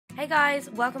Hey guys,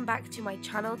 welcome back to my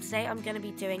channel. Today I'm going to be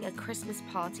doing a Christmas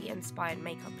party inspired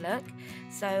makeup look.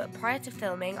 So prior to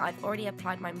filming, I've already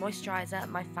applied my moisturiser,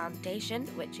 my foundation,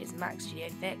 which is MAC Studio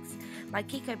Fix, my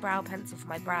Kiko brow pencil for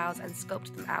my brows, and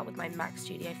sculpted them out with my MAC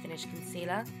Studio Finish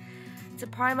Concealer. To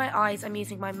prime my eyes, I'm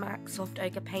using my MAC Soft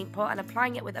Ochre paint pot and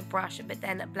applying it with a brush, but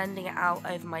then blending it out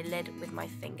over my lid with my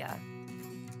finger.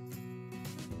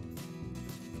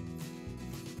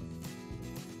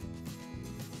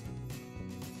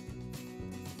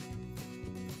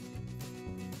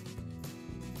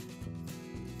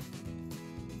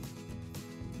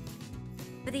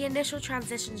 For the initial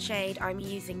transition shade, I'm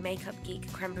using Makeup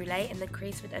Geek Creme Brulee in the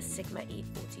crease with a Sigma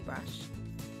E40 brush.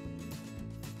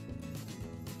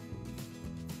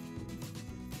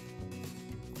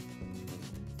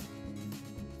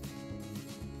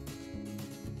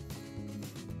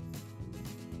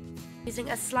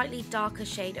 Using a slightly darker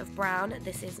shade of brown,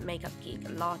 this is Makeup Geek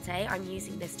Latte, I'm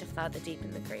using this to further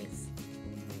deepen the crease.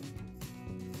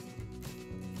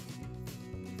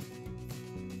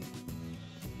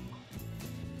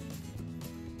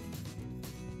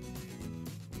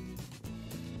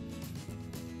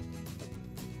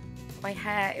 My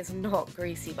hair is not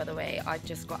greasy, by the way. I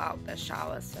just got out of the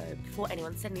shower, so before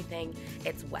anyone said anything,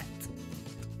 it's wet.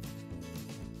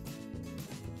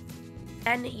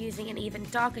 Then, using an even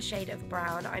darker shade of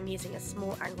brown, I'm using a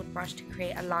small angled brush to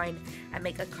create a line and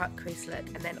make a cut crease look,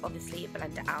 and then obviously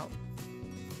blend it out.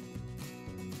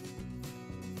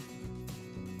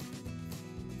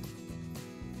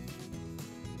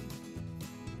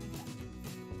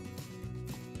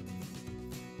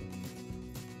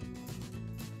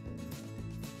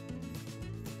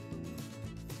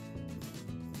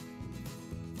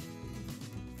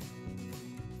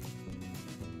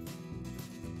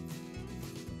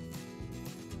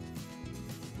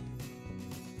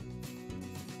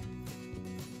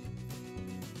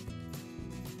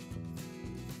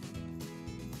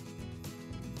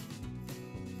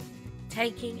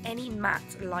 Taking any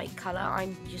matte light colour,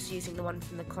 I'm just using the one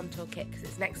from the contour kit because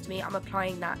it's next to me. I'm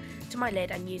applying that to my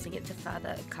lid and using it to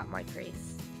further cut my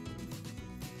crease.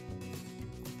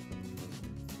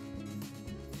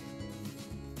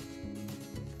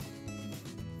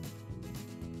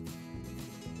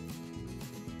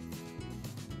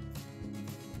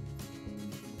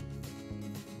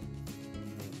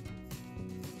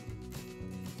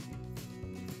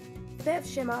 A bit of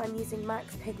shimmer, I'm using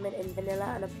MAC's Pigment in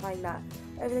Vanilla and applying that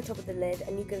over the top of the lid,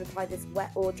 and you can apply this wet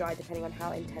or dry depending on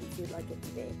how intense you'd like it to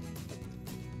be.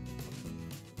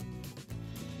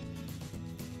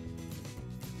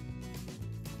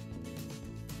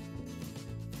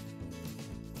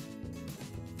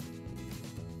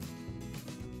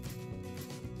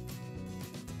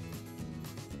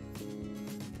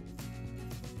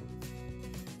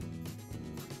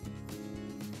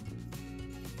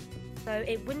 So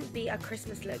it wouldn't be a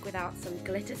Christmas look without some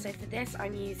glitter, so for this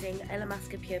I'm using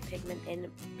Illamasqua Pure Pigment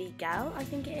in Bigel, I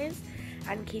think it is,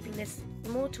 and keeping this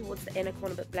more towards the inner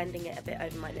corner but blending it a bit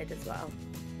over my lid as well.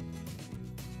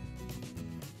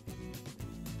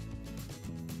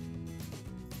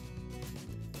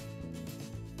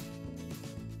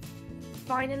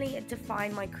 Finally, to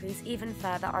define my crease even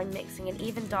further, I'm mixing an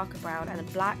even darker brown and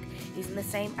a black, using the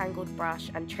same angled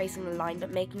brush and tracing the line,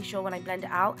 but making sure when I blend it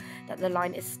out that the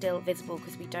line is still visible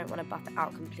because we don't want to buff it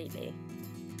out completely.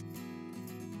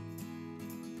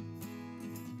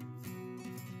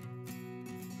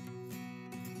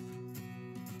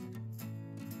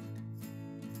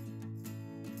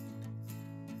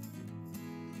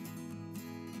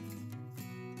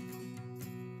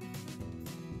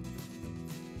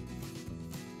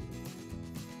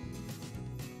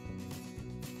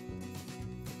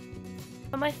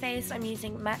 For my face, I'm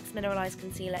using MAC's Mineralized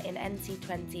Concealer in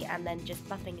NC20 and then just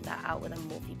buffing that out with a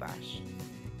Morphe brush.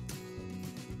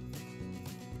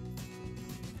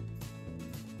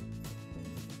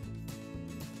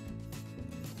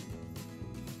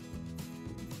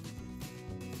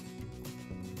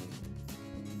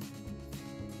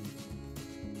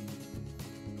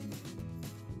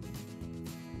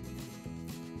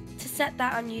 To set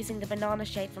that, I'm using the banana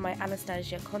shade for my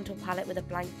Anastasia contour palette with a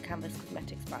blank canvas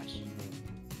cosmetics brush.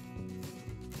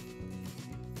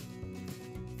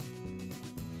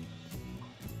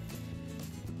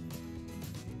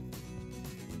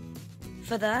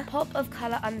 For the pop of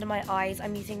colour under my eyes,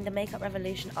 I'm using the Makeup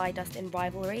Revolution Eye Dust in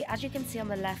Rivalry. As you can see on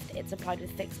the left, it's applied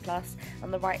with Fix Plus,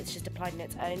 on the right it's just applied on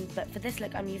its own, but for this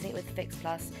look I'm using it with Fix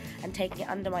Plus and taking it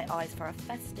under my eyes for a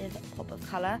festive pop of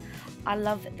colour. I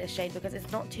love this shade because it's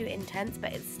not too intense,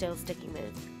 but it's still sticking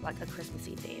with like a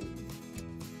Christmassy theme.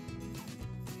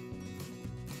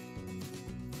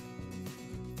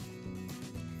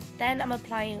 Then I'm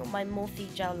applying my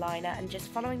Morphe gel liner and just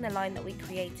following the line that we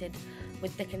created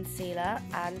with the concealer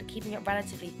and keeping it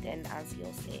relatively thin, as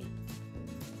you'll see.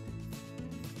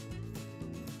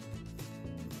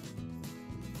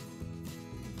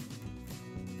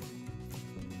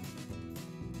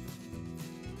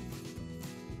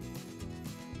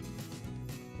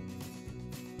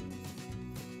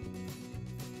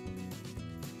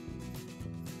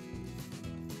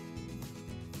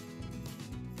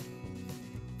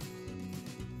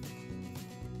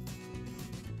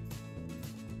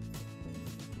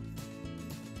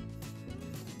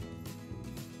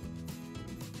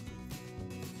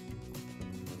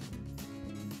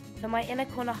 For my inner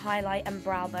corner highlight and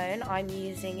brow bone, I'm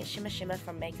using Shimmer Shimmer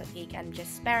from Makeup Geek and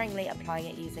just sparingly applying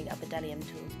it using a Bedelium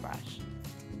Tools brush.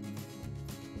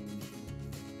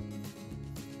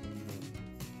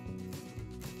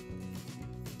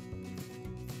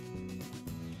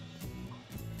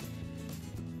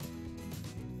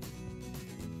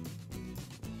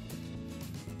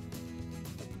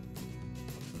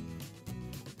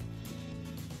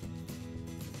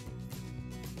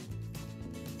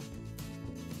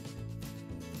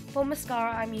 For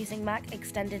mascara, I'm using MAC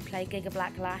Extended Play Giga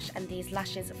Black Lash, and these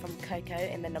lashes are from Coco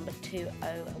in the number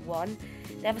 201.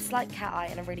 They have a slight cat eye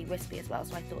and are really wispy as well,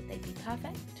 so I thought they'd be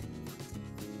perfect.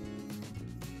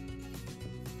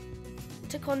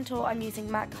 To contour, I'm using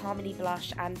MAC Harmony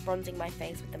Blush and bronzing my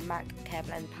face with the MAC Care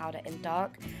Blend Powder in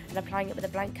Dark, and applying it with a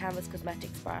blank canvas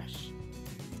cosmetics brush.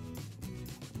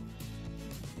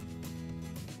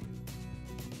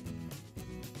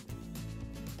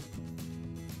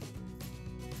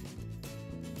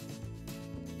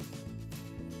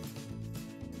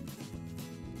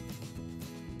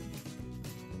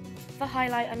 For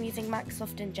highlight, I'm using MAC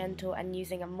Soft and Gentle and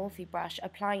using a Morphe brush,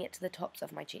 applying it to the tops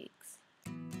of my cheeks.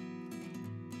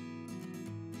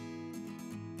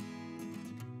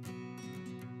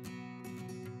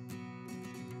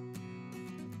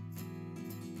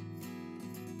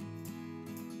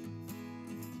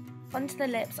 Onto the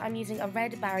lips, I'm using a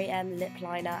red Barry M lip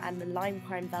liner and the Lime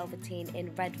Crime Velveteen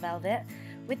in Red Velvet.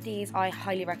 With these, I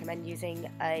highly recommend using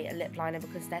a lip liner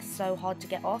because they're so hard to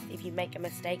get off. If you make a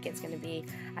mistake, it's going to be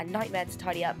a nightmare to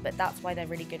tidy up, but that's why they're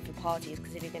really good for parties,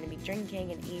 because if you're going to be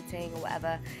drinking and eating or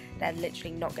whatever, they're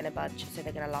literally not going to budge, so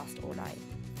they're going to last all night.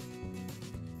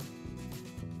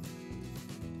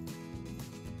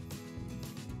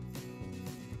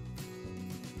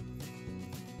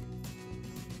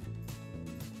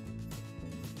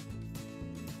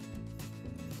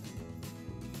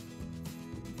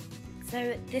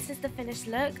 So this is the finished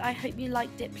look. I hope you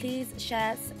liked it. Please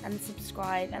share and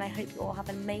subscribe, and I hope you all have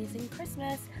an amazing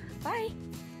Christmas. Bye!